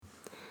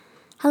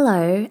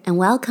Hello and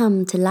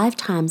welcome to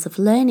Lifetimes of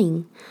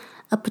Learning,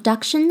 a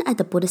production at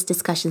the Buddhist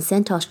Discussion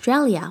Centre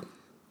Australia.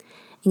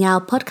 In our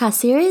podcast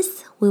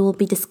series, we will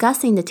be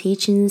discussing the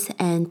teachings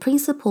and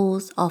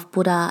principles of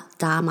Buddha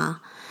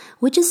Dharma,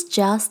 which is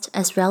just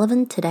as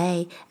relevant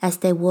today as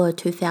they were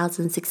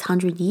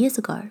 2,600 years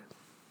ago.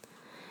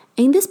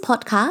 In this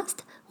podcast,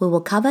 we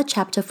will cover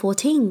chapter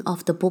 14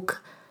 of the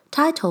book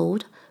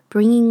titled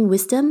Bringing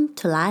Wisdom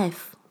to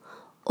Life,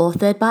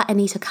 authored by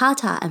Anita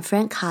Carter and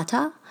Frank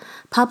Carter,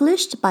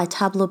 published by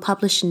Tableau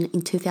Publishing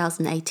in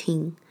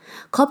 2018.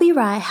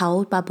 Copyright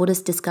held by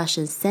Buddhist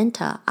Discussion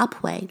Centre,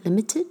 Upway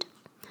Limited.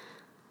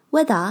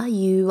 Whether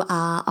you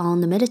are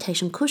on the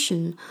meditation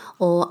cushion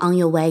or on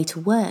your way to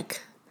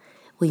work,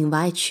 we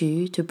invite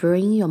you to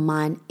bring your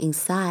mind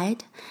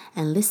inside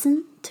and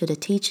listen to the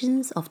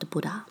teachings of the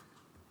Buddha.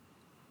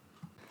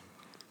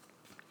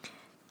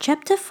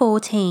 Chapter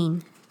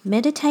 14.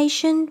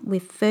 Meditation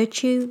with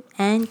Virtue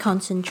and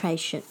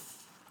Concentration.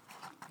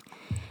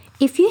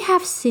 If you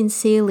have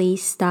sincerely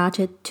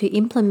started to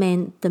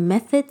implement the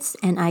methods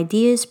and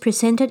ideas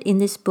presented in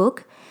this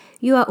book,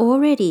 you are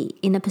already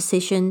in a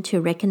position to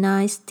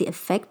recognize the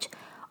effect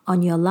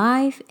on your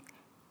life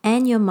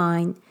and your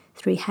mind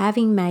through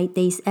having made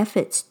these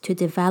efforts to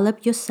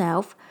develop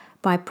yourself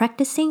by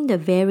practicing the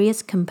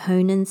various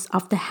components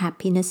of the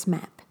happiness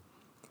map.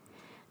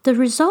 The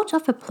result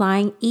of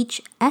applying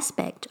each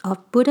aspect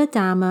of Buddha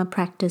Dharma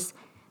practice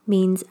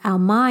means our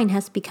mind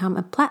has become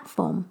a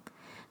platform.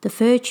 The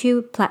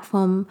virtue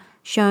platform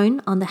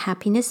shown on the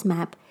happiness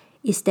map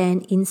is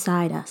then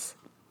inside us.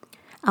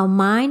 Our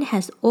mind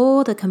has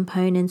all the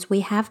components we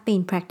have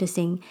been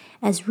practicing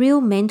as real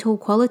mental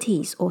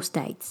qualities or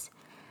states.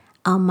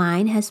 Our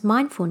mind has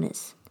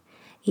mindfulness.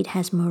 It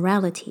has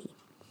morality.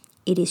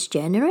 It is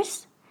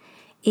generous.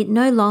 It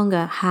no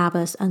longer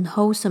harbors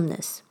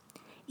unwholesomeness.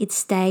 It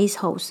stays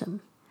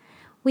wholesome.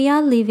 We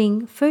are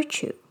living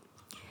virtue.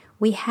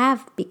 We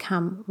have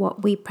become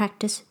what we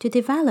practice to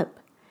develop.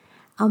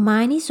 Our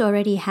mind is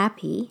already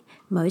happy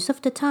most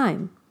of the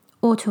time,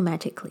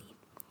 automatically.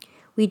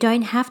 We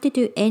don't have to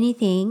do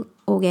anything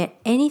or get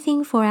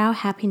anything for our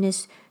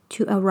happiness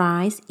to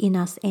arise in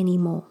us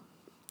anymore.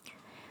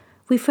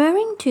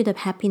 Referring to the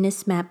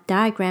happiness map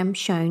diagram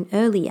shown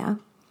earlier,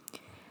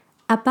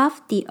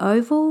 above the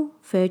oval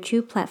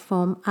virtue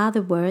platform are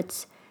the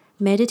words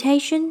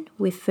Meditation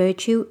with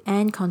Virtue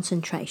and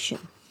Concentration.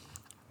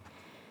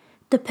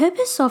 The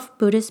purpose of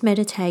Buddhist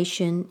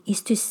meditation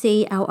is to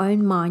see our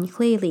own mind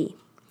clearly,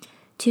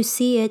 to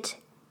see it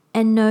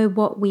and know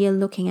what we are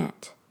looking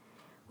at.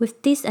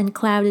 With this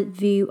unclouded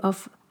view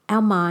of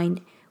our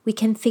mind, we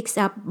can fix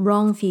up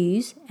wrong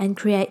views and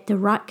create the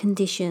right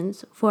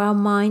conditions for our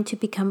mind to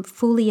become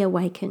fully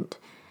awakened.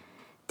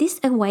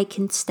 This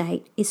awakened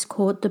state is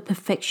called the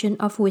perfection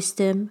of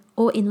wisdom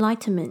or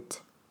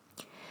enlightenment.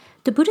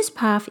 The Buddhist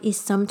path is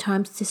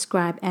sometimes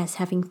described as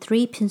having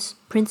three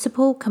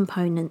principal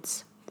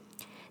components.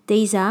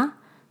 These are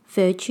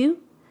virtue,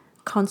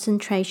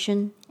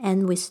 concentration,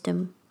 and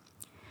wisdom.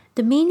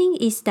 The meaning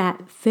is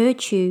that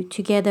virtue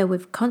together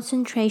with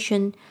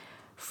concentration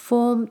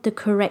form the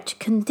correct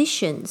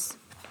conditions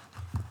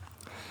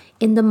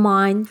in the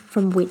mind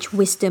from which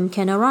wisdom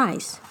can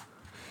arise.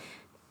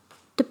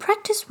 The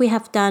practice we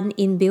have done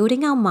in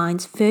building our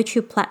mind's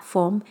virtue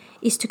platform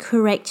is to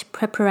correct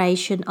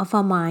preparation of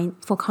our mind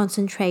for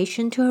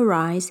concentration to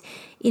arise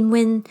in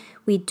when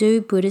we do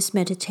Buddhist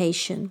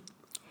meditation.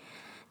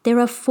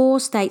 There are 4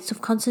 states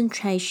of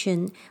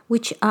concentration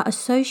which are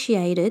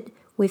associated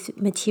with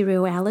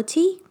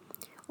materiality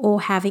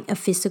or having a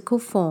physical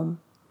form,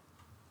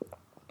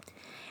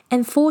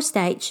 and 4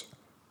 states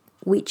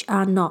which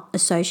are not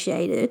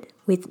associated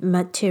with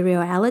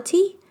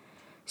materiality,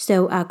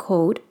 so are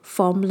called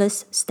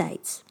formless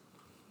states.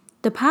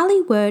 The Pali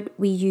word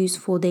we use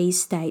for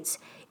these states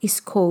is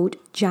called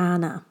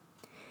jhana,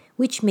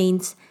 which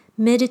means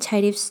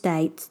meditative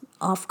states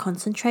of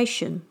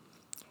concentration.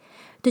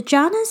 The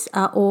jhanas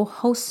are all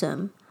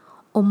wholesome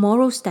or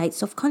moral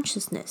states of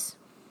consciousness.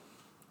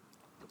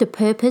 The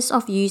purpose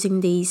of using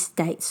these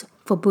states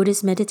for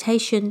Buddhist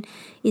meditation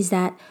is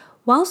that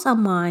whilst our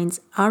minds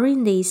are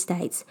in these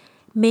states,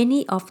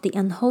 many of the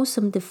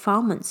unwholesome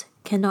defilements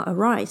cannot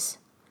arise.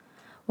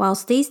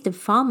 Whilst these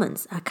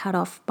defilements are cut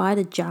off by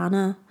the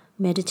jhana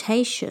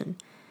meditation,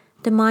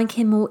 the mind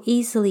can more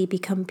easily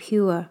become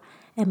pure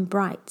and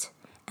bright,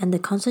 and the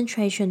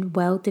concentration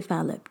well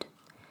developed.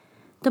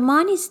 The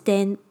mind is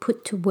then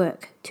put to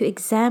work to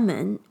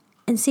examine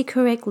and see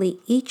correctly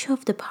each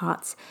of the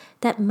parts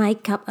that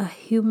make up a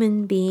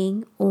human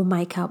being or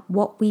make up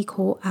what we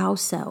call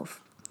ourself.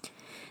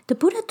 The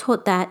Buddha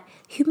taught that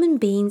human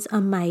beings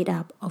are made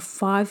up of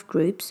 5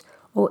 groups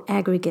or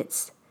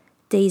aggregates.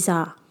 These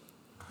are: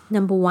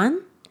 Number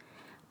 1,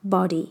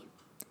 body.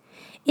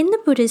 In the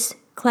Buddhist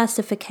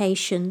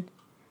classification,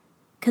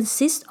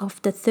 consists of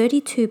the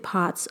 32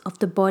 parts of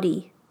the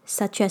body,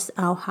 such as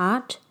our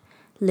heart,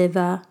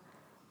 liver,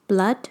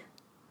 blood,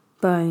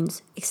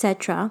 bones,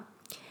 etc.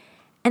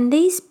 And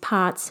these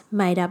parts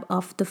made up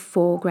of the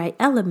 4 great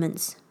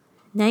elements,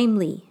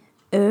 namely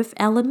earth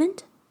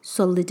element,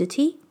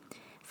 solidity,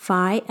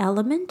 fire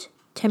element,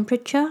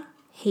 temperature,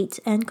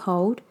 heat and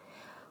cold,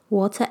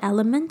 water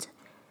element,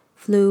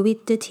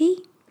 fluidity,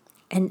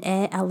 and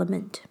air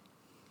element.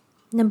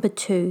 Number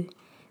 2,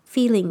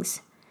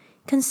 feelings,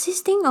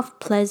 consisting of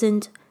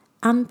pleasant,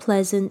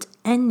 unpleasant,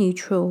 and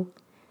neutral,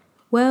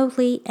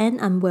 worldly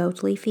and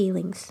unworldly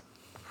feelings.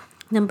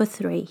 Number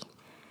 3,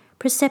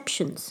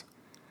 perceptions,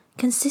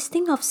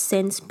 consisting of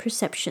sense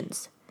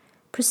perceptions,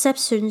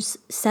 perceptions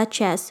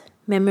such as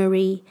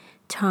memory,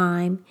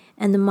 time,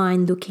 and the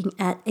mind looking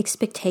at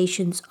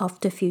expectations of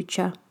the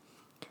future.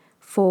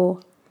 4,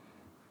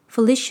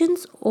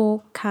 volitions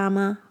or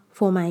karma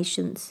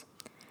formations,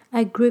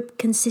 a group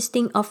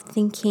consisting of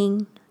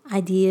thinking,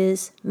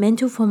 ideas,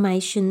 mental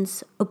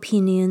formations,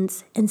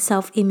 opinions, and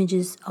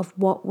self-images of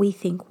what we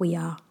think we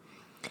are.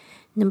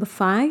 Number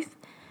 5,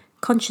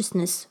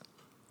 consciousness,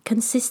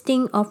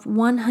 consisting of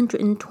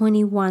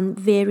 121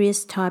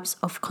 various types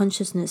of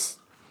consciousness,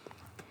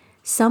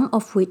 some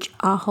of which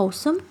are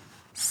wholesome,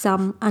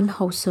 some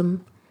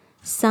unwholesome,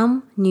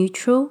 some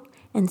neutral,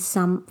 and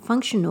some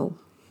functional.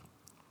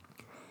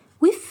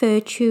 With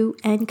virtue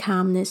and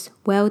calmness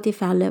well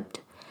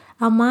developed,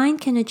 our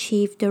mind can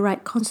achieve the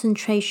right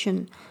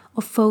concentration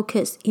or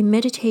focus in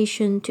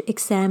meditation to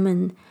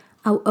examine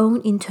our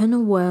own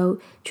internal world,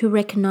 to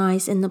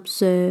recognize and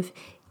observe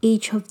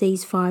each of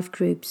these 5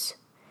 groups.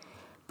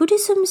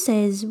 Buddhism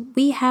says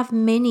we have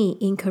many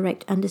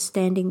incorrect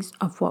understandings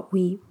of what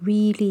we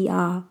really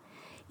are,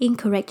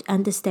 incorrect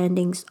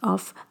understandings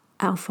of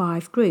our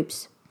 5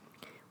 groups.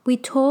 We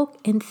talk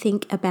and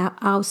think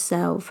about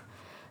ourselves,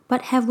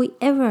 but have we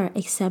ever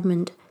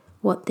examined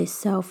what this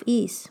self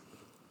is?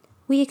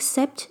 We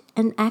accept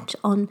and act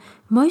on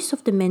most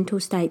of the mental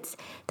states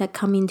that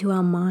come into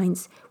our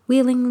minds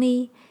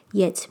willingly,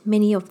 yet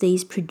many of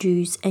these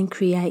produce and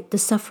create the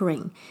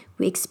suffering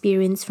we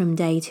experience from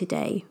day to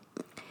day.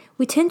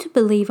 We tend to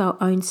believe our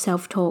own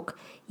self-talk,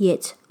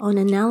 yet on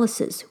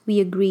analysis we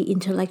agree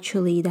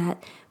intellectually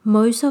that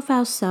most of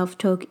our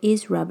self-talk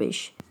is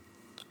rubbish.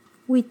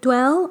 We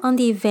dwell on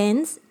the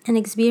events and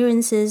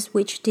experiences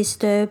which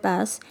disturb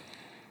us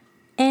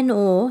and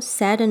or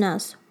sadden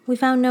us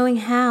without knowing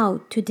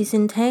how to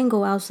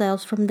disentangle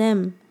ourselves from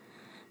them.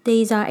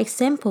 These are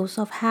examples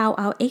of how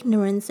our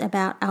ignorance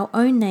about our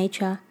own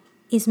nature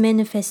is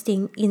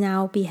manifesting in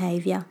our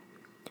behavior.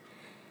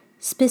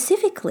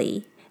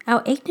 Specifically,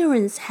 our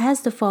ignorance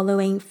has the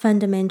following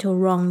fundamental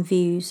wrong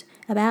views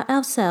about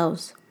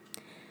ourselves.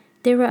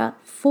 There are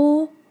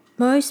 4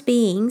 most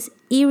beings,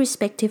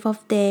 irrespective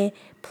of their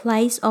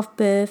place of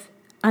birth,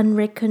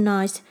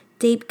 unrecognized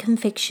deep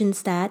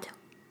convictions that: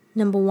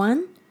 Number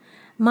 1,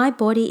 my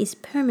body is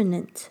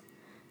permanent.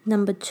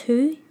 Number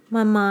 2,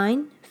 my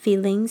mind,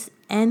 feelings,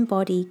 and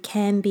body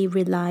can be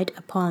relied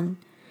upon.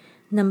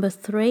 Number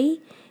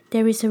 3,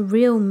 there is a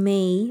real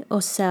me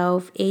or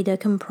self either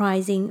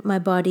comprising my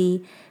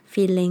body,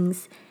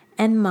 feelings,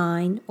 and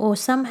mind, or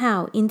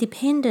somehow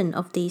independent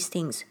of these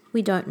things.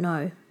 We don't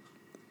know.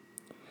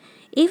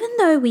 Even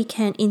though we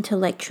can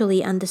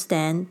intellectually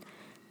understand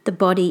the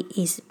body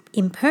is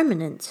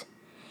impermanent,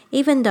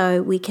 even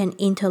though we can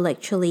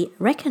intellectually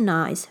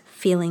recognize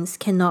feelings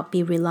cannot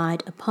be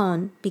relied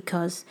upon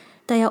because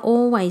they are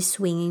always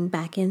swinging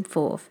back and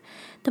forth,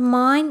 the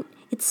mind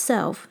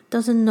itself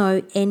doesn't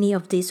know any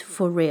of this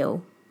for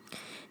real.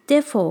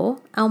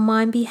 Therefore, our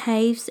mind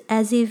behaves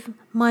as if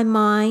my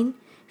mind,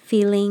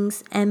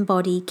 feelings, and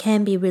body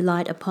can be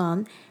relied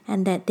upon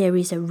and that there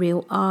is a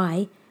real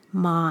I,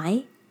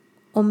 my,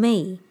 or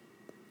me.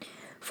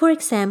 For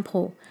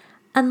example,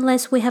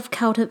 unless we have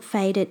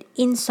cultivated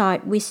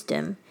insight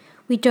wisdom,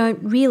 we don't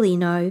really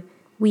know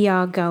we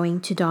are going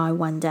to die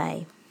one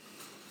day.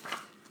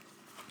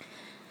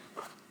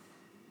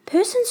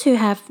 Persons who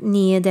have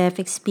near-death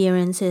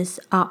experiences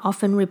are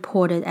often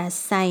reported as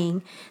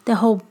saying the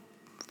whole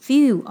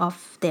view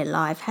of their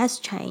life has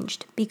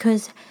changed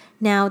because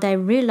now they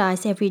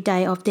realize every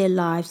day of their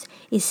lives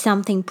is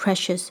something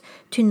precious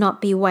to not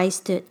be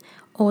wasted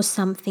or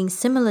something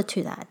similar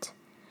to that.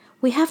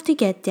 We have to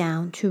get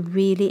down to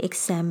really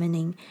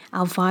examining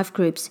our 5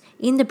 groups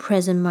in the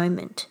present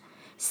moment,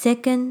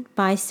 second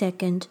by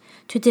second,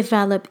 to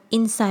develop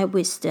insight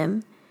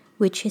wisdom,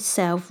 which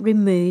itself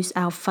removes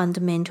our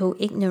fundamental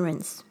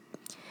ignorance.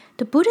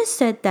 The Buddha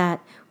said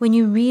that when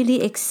you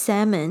really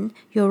examine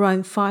your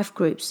own 5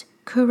 groups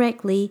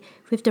correctly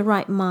with the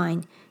right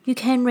mind, you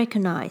can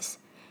recognize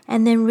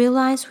and then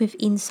realize with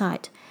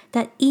insight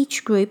that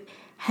each group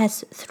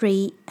has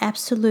 3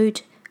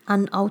 absolute,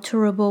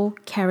 unalterable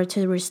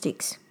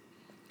characteristics.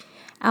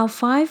 Our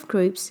 5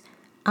 groups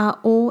are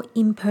all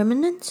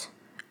impermanent,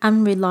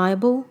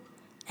 unreliable,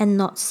 and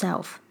not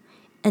self,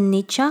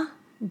 anicca,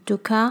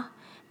 dukkha,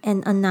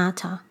 and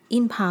anatta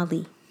in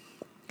Pali.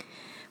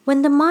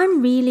 When the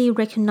mind really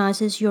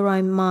recognizes your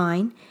own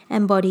mind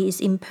and body is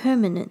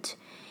impermanent,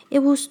 it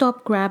will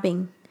stop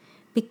grabbing,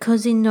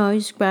 because it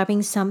knows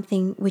grabbing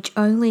something which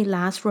only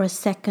lasts for a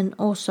second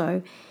or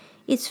so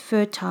is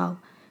fertile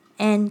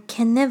and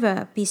can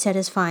never be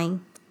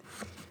satisfying.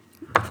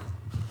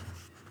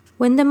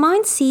 When the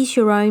mind sees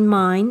your own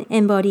mind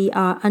and body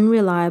are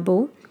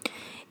unreliable,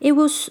 It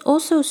will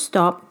also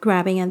stop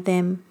grabbing at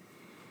them.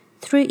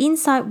 Through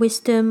insight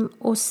wisdom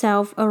or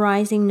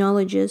self-arising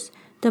knowledges,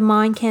 the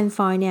mind can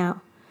find out,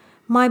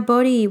 my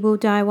body will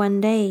die one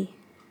day.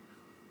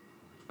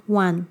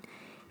 1.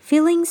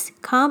 Feelings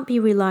can't be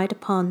relied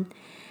upon.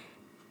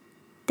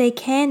 They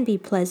can be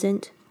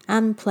pleasant,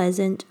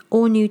 unpleasant,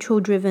 or neutral,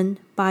 driven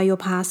by your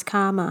past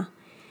karma.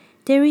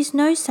 There is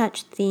no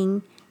such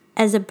thing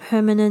as a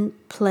permanent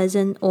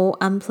pleasant or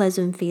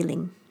unpleasant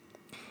feeling.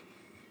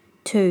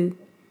 2.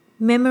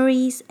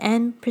 Memories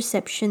and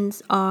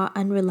perceptions are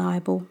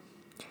unreliable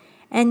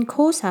and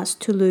cause us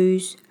to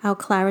lose our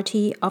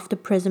clarity of the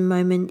present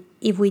moment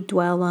if we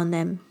dwell on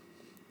them.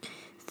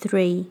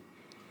 3.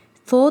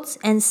 Thoughts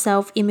and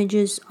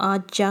self-images are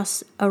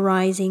just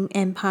arising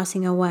and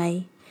passing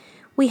away.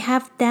 We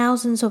have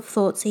thousands of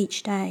thoughts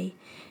each day.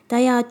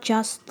 They are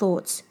just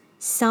thoughts,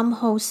 some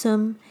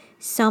wholesome,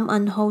 some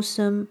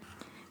unwholesome.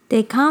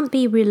 They can't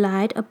be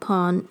relied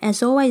upon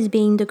as always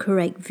being the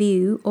correct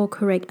view or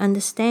correct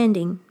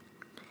understanding.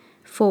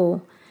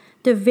 4.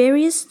 The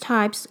various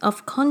types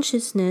of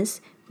consciousness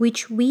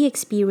which we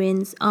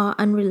experience are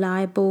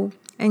unreliable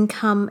and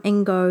come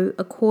and go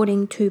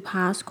according to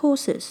past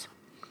courses.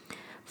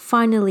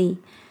 Finally,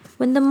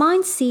 when the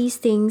mind sees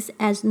things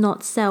as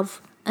not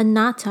self,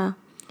 anatta,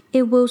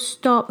 it will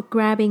stop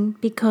grabbing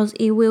because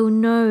it will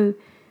know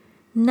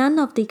none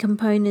of the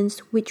components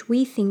which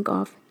we think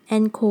of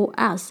and call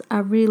us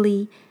are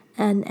really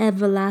an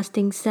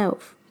everlasting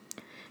self.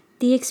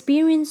 The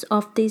experience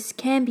of this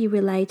can be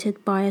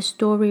related by a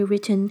story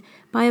written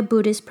by a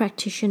Buddhist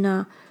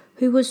practitioner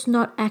who was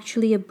not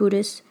actually a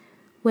Buddhist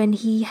when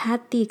he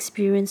had the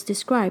experience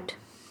described.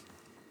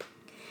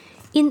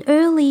 In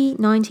early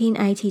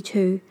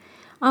 1982,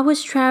 I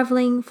was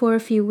traveling for a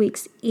few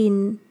weeks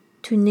in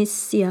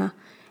Tunisia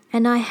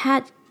and I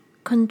had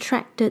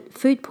contracted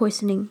food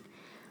poisoning.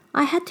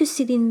 I had to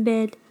sit in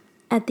bed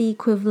at the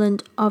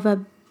equivalent of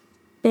a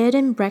bed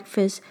and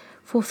breakfast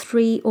for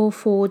 3 or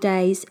 4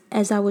 days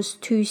as I was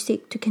too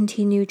sick to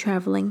continue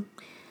traveling.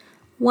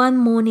 One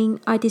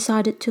morning I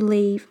decided to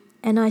leave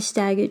and I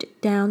staggered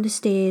down the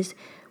stairs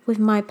with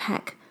my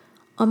pack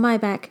on my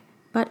back,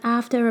 but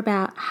after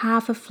about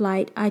half a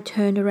flight I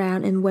turned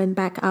around and went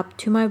back up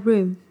to my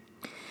room.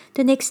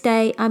 The next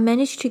day I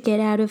managed to get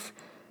out of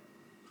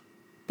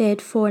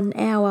bed for an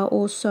hour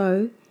or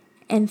so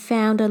and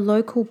found a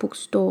local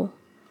bookstore.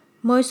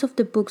 Most of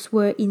the books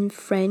were in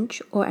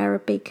French or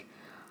Arabic.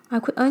 I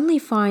could only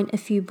find a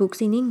few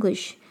books in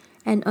English,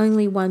 and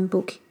only one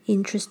book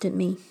interested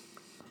me,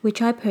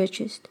 which I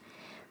purchased.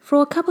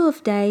 For a couple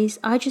of days,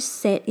 I just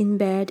sat in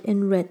bed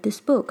and read this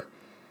book.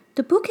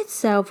 The book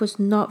itself was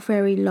not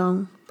very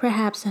long,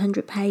 perhaps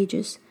 100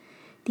 pages.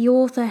 The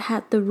author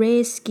had the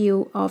rare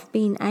skill of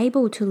being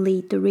able to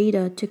lead the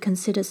reader to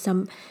consider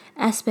some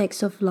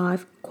aspects of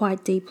life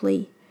quite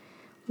deeply.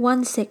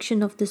 One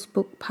section of this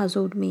book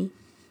puzzled me.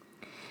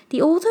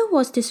 The author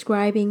was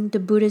describing the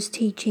Buddha's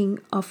teaching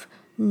of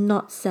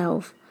not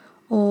self,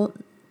 or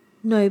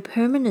no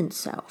permanent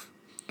self.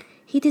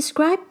 He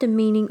described the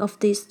meaning of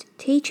this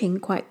teaching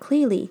quite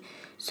clearly,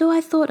 so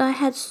I thought I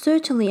had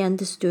certainly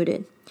understood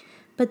it.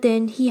 But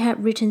then he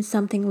had written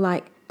something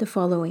like the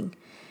following: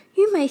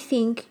 You may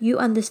think you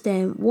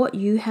understand what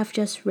you have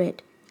just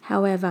read.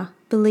 However,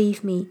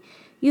 believe me,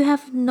 you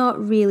have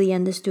not really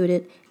understood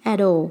it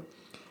at all.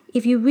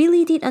 If you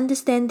really did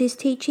understand this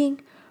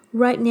teaching,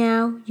 right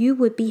now you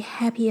would be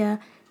happier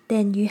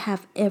than you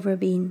have ever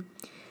been.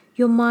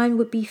 Your mind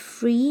would be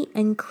free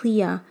and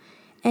clear,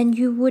 and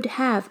you would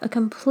have a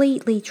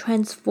completely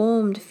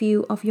transformed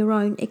view of your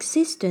own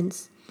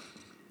existence.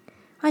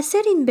 I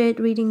sat in bed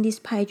reading this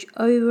page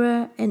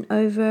over and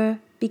over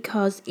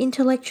because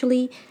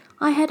intellectually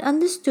I had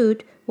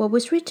understood what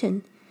was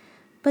written.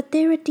 But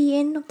there at the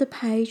end of the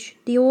page,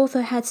 the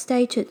author had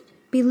stated,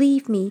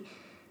 "Believe me,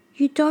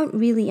 you don't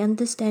really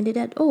understand it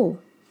at all."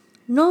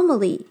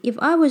 Normally, if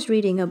I was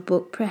reading a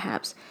book,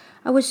 perhaps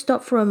I would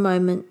stop for a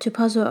moment to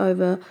puzzle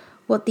over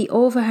what the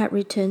author had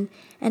written,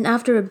 and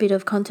after a bit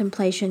of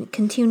contemplation,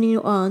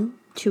 continue on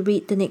to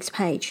read the next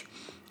page.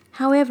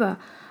 However,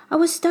 I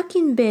was stuck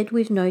in bed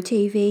with no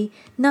TV,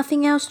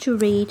 nothing else to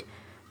read,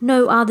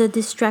 no other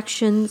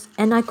distractions,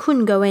 and I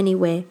couldn't go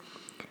anywhere.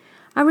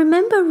 I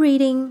remember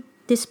reading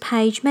this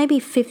page maybe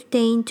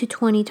 15 to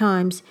 20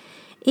 times.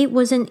 It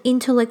was an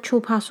intellectual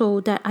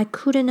puzzle that I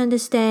couldn't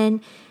understand.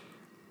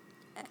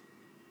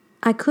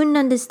 I couldn't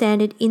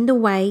understand it in the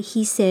way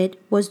he said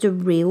was the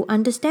real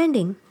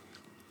understanding.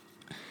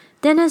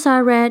 Then as I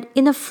read,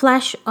 in a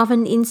flash of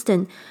an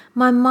instant,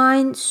 my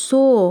mind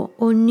saw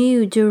or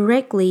knew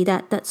directly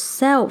that that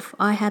self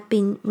I had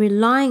been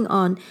relying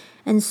on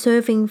and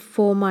serving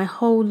for my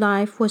whole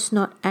life was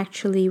not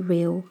actually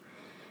real.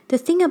 The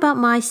thing about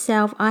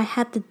myself I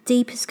had the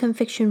deepest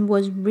conviction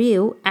was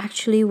real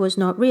actually was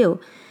not real.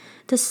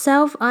 The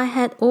self I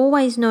had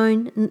always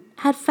known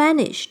had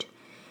vanished.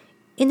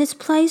 In its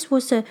place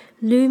was a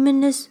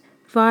luminous,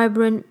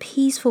 vibrant,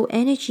 peaceful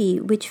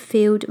energy which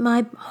filled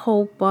my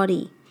whole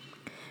body.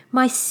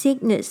 My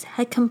sickness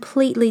had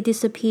completely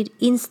disappeared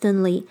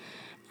instantly,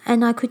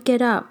 and I could get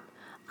up.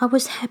 I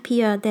was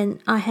happier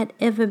than I had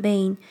ever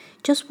been,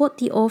 just what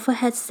the author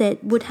had said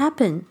would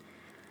happen.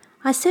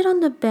 I sat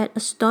on the bed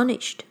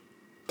astonished.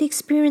 The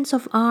experience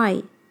of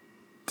I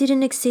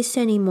didn't exist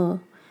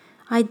anymore.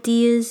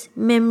 Ideas,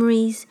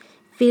 memories,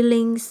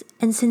 feelings,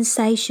 and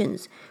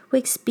sensations were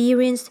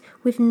experienced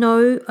with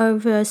no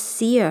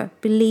overseer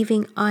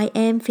believing I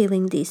am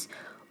feeling this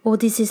or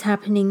this is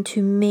happening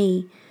to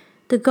me.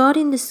 The God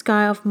in the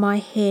sky of my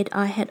head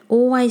I had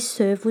always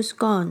served was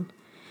gone.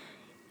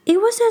 It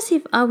was as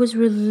if I was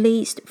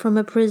released from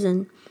a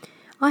prison.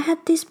 I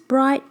had this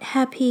bright,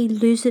 happy,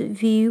 lucid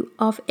view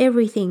of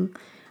everything.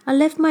 I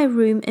left my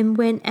room and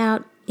went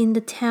out in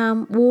the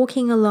town,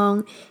 walking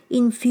along,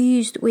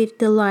 infused with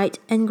delight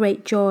and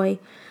great joy.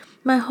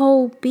 My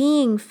whole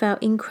being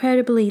felt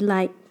incredibly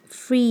light,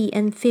 free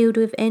and filled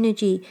with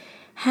energy,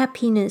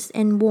 happiness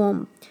and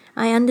warmth.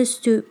 I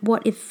understood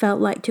what it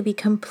felt like to be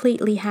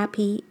completely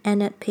happy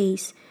and at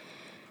peace.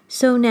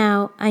 So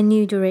now I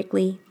knew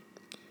directly.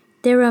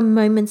 There are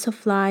moments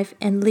of life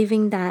and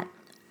living that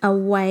are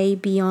way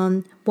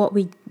beyond what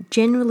we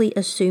generally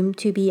assume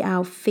to be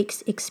our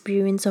fixed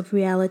experience of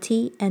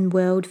reality and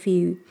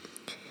worldview.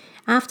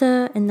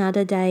 After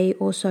another day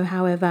or so,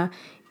 however,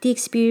 the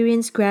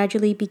experience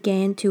gradually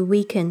began to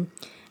weaken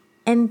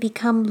and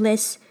become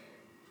less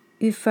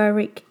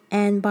euphoric,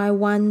 and by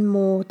one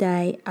more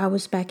day I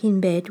was back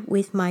in bed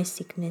with my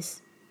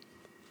sickness.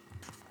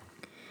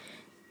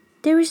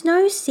 There is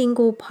no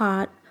single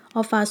part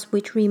of us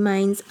which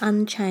remains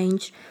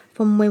unchanged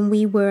from when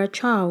we were a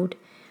child.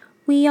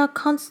 We are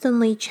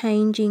constantly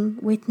changing,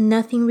 with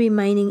nothing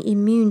remaining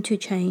immune to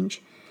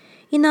change.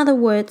 In other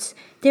words,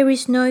 there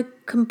is no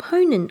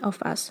component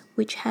of us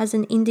which has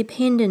an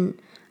independent,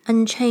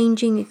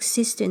 unchanging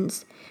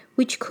existence,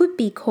 which could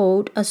be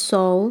called a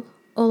soul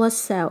or a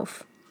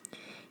self.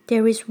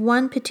 There is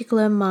one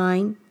particular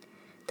mind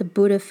the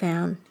Buddha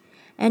found,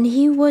 and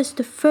he was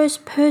the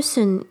first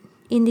person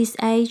in this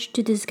age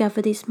to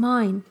discover this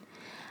mind,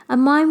 a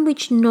mind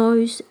which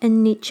knows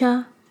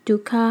anicca,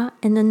 dukkha,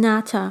 and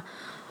anatta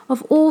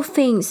of all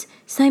things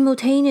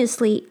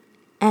simultaneously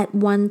at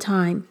one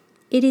time.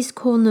 It is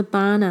called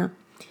Nibbana.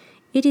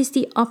 It is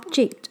the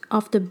object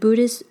of the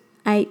Buddha's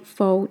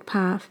Eightfold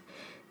Path.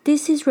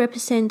 This is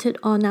represented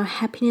on our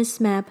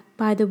happiness map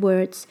by the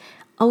words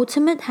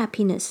ultimate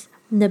happiness,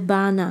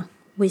 Nibbana,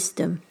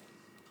 wisdom.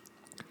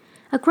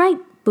 A great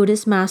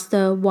Buddhist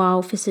master,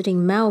 while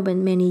visiting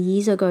Melbourne many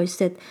years ago,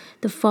 said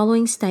the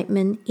following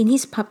statement in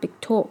his public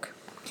talk.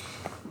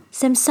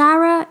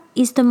 Samsara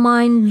is the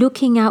mind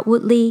looking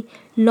outwardly,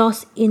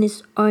 lost in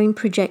its own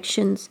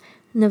projections.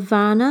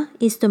 Nirvana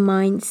is the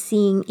mind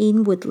seeing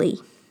inwardly.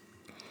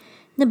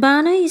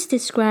 Nibbana is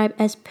described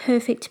as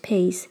perfect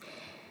peace,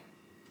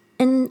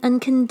 an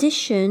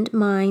unconditioned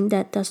mind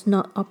that does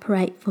not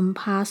operate from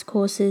past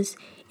causes.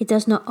 It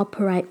does not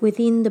operate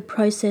within the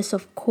process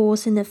of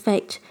cause and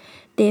effect.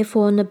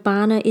 Therefore,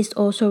 Nibbana is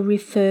also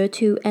referred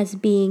to as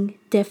being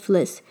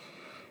deathless,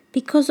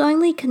 because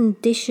only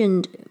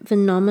conditioned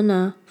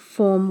phenomena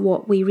form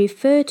what we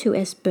refer to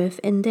as birth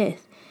and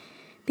death.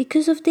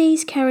 Because of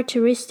these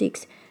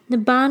characteristics,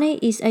 Nibbana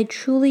is a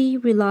truly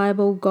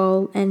reliable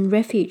goal and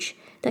refuge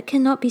that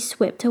cannot be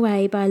swept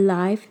away by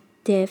life,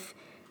 death,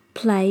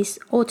 place,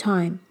 or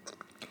time.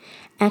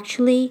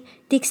 Actually,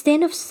 the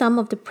extent of some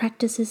of the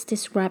practices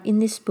described in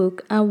this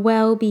book are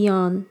well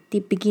beyond the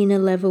beginner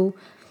level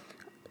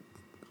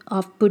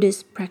of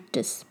Buddhist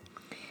practice.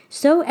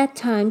 So at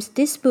times,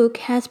 this book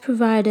has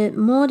provided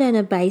more than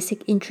a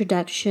basic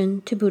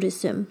introduction to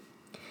Buddhism.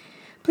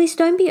 Please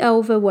don't be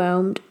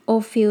overwhelmed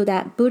or feel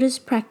that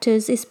Buddhist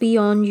practice is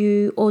beyond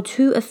you or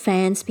too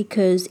advanced,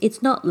 because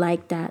it's not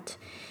like that.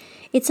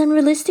 It's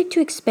unrealistic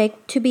to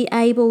expect to be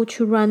able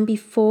to run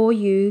before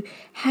you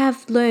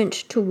have learned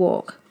to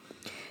walk.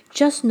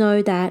 Just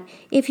know that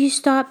if you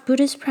start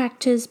Buddhist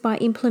practice by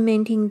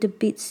implementing the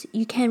bits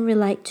you can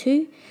relate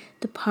to,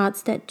 the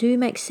parts that do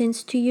make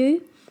sense to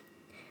you,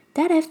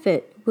 that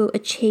effort will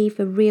achieve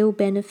a real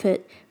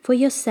benefit for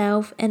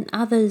yourself and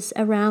others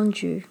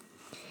around you.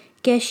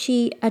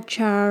 Geshe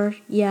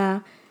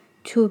Acharya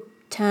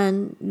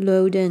Thubten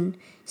Lodden,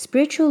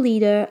 spiritual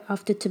leader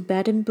of the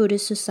Tibetan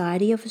Buddhist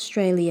Society of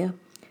Australia,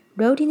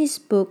 wrote in his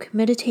book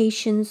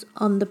Meditations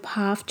on the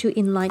Path to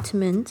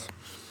Enlightenment,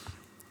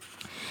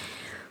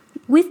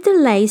 with the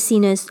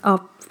laziness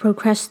of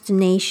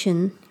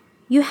procrastination,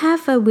 you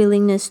have a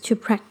willingness to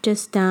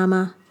practice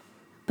Dharma,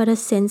 but a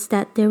sense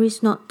that there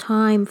is not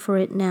time for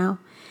it now.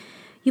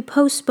 You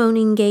postpone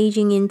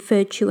engaging in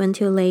virtue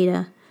until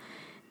later.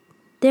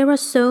 There are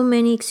so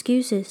many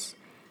excuses.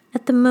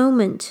 At the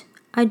moment,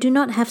 I do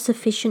not have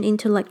sufficient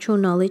intellectual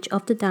knowledge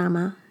of the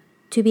Dharma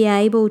to be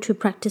able to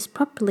practice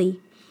properly.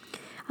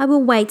 I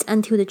will wait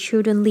until the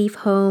children leave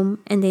home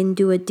and then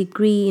do a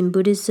degree in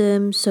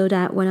Buddhism so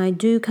that when I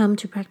do come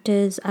to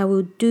practice, I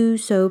will do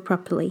so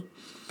properly.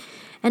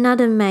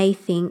 Another may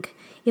think,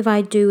 if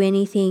I do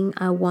anything,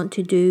 I want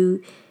to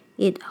do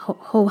it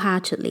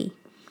wholeheartedly.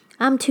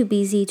 I'm too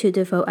busy to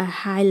devote a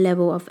high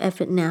level of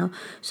effort now,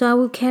 so I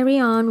will carry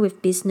on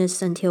with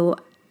business until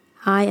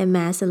I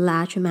amass a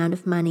large amount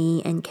of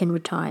money and can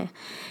retire,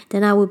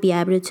 then I will be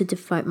able to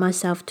devote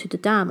myself to the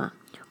Dharma.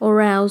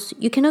 Or else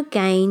you cannot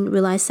gain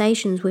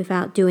realizations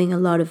without doing a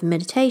lot of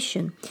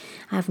meditation.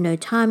 I have no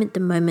time at the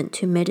moment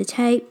to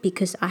meditate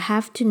because I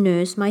have to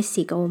nurse my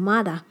sick old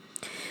mother.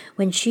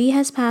 When she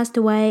has passed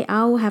away,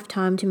 I will have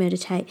time to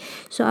meditate,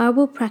 so I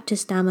will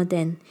practice Dharma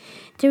then.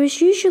 There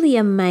is usually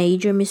a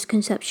major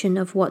misconception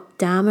of what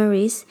Dharma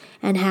is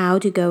and how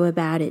to go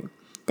about it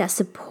that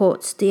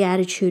supports the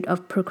attitude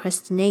of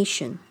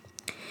procrastination.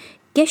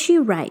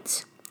 Geshe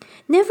writes,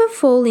 "Never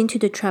fall into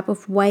the trap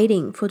of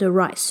waiting for the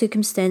right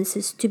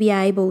circumstances to be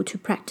able to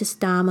practice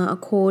Dharma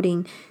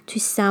according to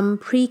some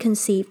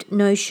preconceived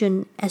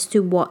notion as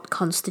to what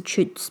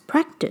constitutes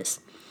practice.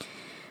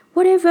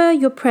 Whatever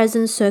your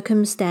present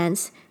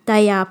circumstance,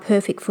 they are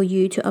perfect for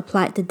you to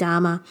apply the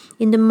Dharma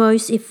in the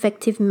most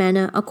effective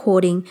manner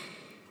according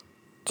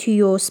to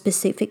your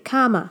specific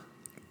karma.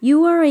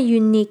 You are a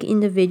unique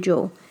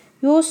individual.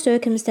 Your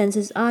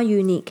circumstances are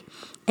unique,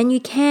 and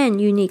you can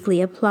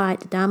uniquely apply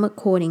the Dharma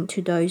according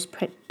to those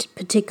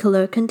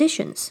particular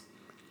conditions.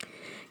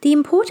 The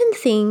important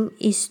thing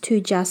is to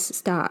just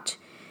start.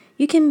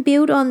 You can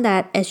build on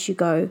that as you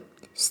go.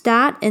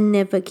 Start and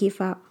never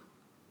give up."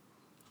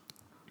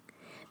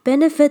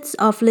 Benefits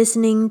of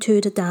listening to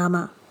the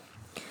Dharma.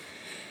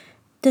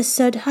 The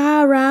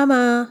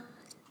Saddharama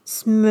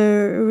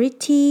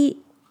Smriti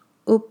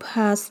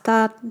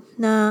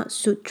Upasthana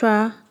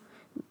Sutra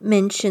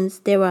mentions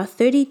there are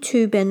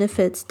 32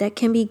 benefits that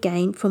can be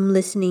gained from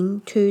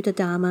listening to the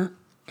Dharma.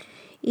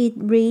 It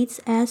reads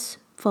as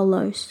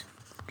follows.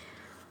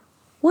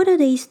 What are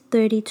these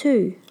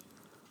 32?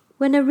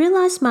 When a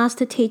realized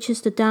master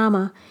teaches the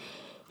Dharma,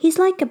 he's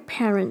like a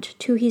parent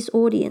to his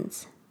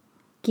audience,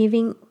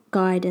 giving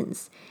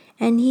guidance,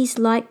 and he's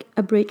like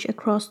a bridge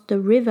across the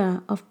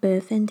river of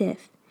birth and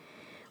death.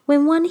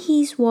 When one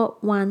hears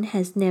what one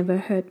has never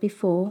heard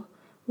before,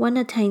 one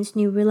attains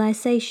new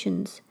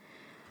realizations.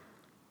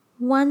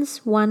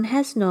 Once one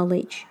has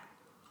knowledge,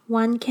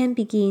 one can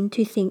begin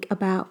to think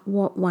about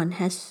what one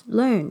has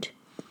learned.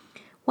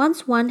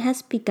 Once one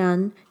has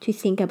begun to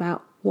think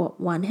about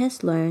what one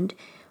has learned,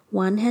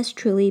 one has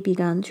truly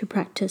begun to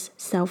practice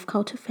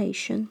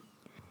self-cultivation.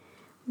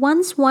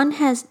 Once one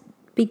has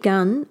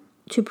begun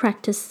to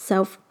practice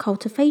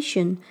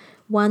self-cultivation,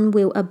 one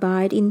will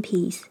abide in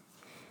peace.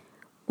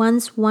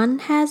 Once one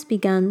has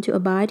begun to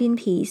abide in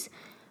peace,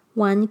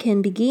 one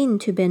can begin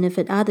to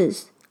benefit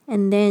others,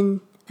 and then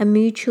a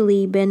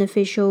mutually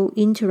beneficial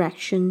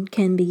interaction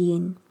can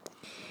begin.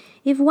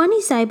 If one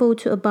is able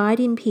to abide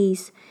in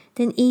peace,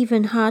 then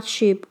even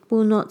hardship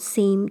will not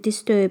seem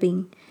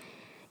disturbing.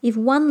 If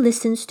one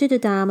listens to the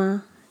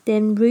Dharma,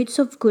 then roots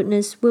of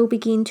goodness will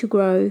begin to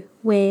grow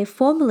where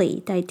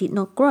formerly they did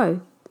not grow.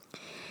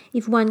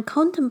 If one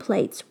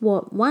contemplates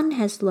what one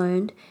has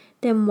learned,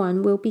 then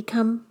one will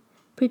become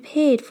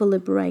prepared for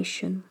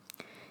liberation.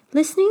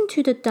 Listening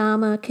to the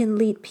Dharma can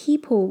lead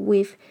people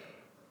with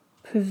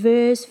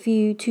perverse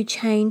view to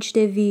change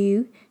their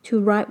view to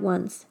right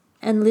ones,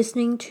 and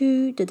listening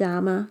to the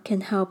Dharma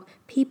can help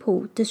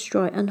people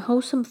destroy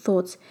unwholesome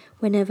thoughts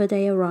whenever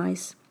they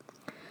arise.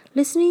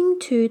 Listening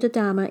to the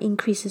Dharma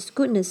increases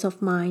goodness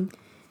of mind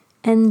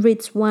and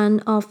rids one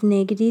of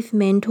negative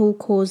mental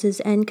causes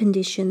and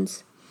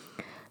conditions.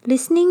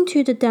 Listening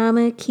to the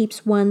Dharma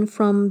keeps one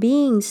from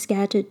being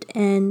scattered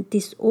and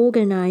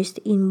disorganized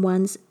in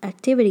one's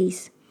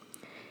activities.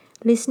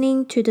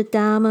 Listening to the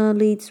Dharma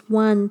leads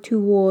one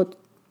toward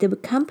the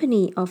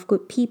company of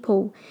good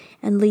people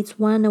and leads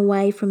one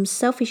away from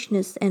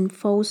selfishness and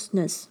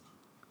falseness.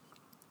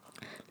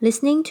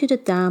 Listening to the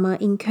Dharma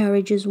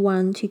encourages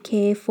one to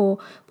care for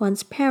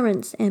one's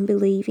parents and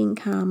believe in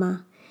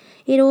karma.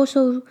 It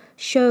also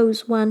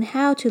shows one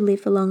how to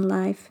live a long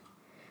life.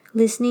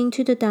 Listening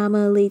to the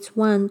Dharma leads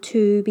one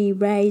to be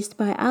raised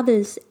by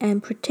others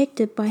and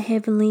protected by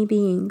heavenly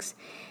beings,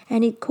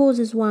 and it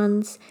causes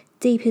one's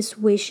deepest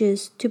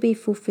wishes to be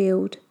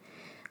fulfilled.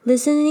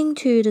 Listening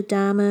to the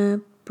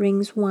Dharma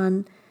brings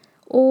one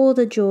all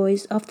the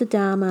joys of the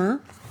Dharma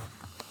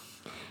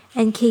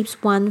and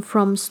keeps one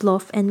from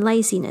sloth and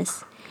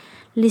laziness.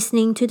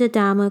 Listening to the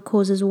Dharma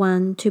causes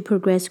one to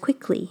progress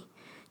quickly,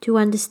 to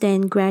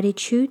understand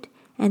gratitude,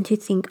 and to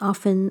think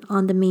often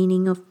on the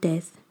meaning of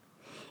death.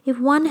 If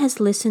one has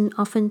listened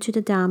often to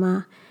the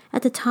Dharma,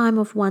 at the time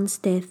of one's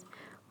death,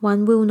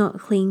 one will not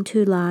cling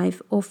to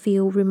life or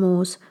feel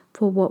remorse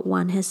for what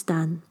one has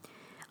done.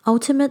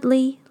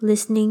 Ultimately,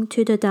 listening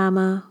to the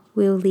Dharma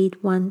will lead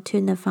one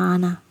to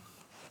nirvana.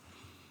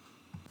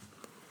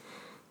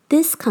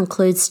 This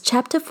concludes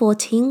Chapter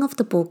 14 of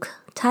the book,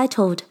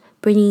 titled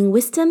Bringing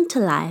Wisdom to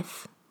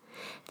Life.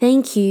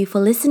 Thank you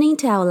for listening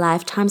to our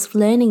Lifetimes of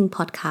Learning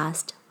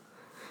podcast.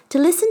 To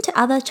listen to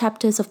other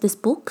chapters of this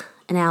book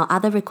and our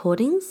other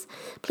recordings,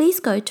 please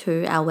go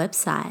to our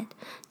website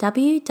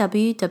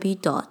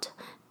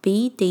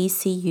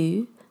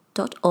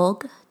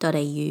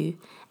www.bdcu.org.au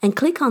and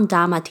click on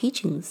Dharma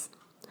Teachings.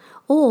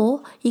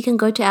 Or you can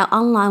go to our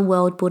online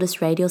World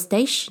Buddhist Radio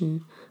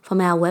station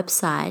from our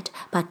website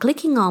by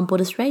clicking on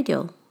Buddhist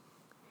Radio.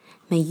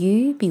 May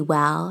you be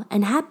well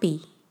and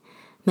happy.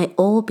 May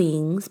all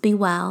beings be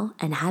well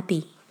and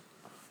happy.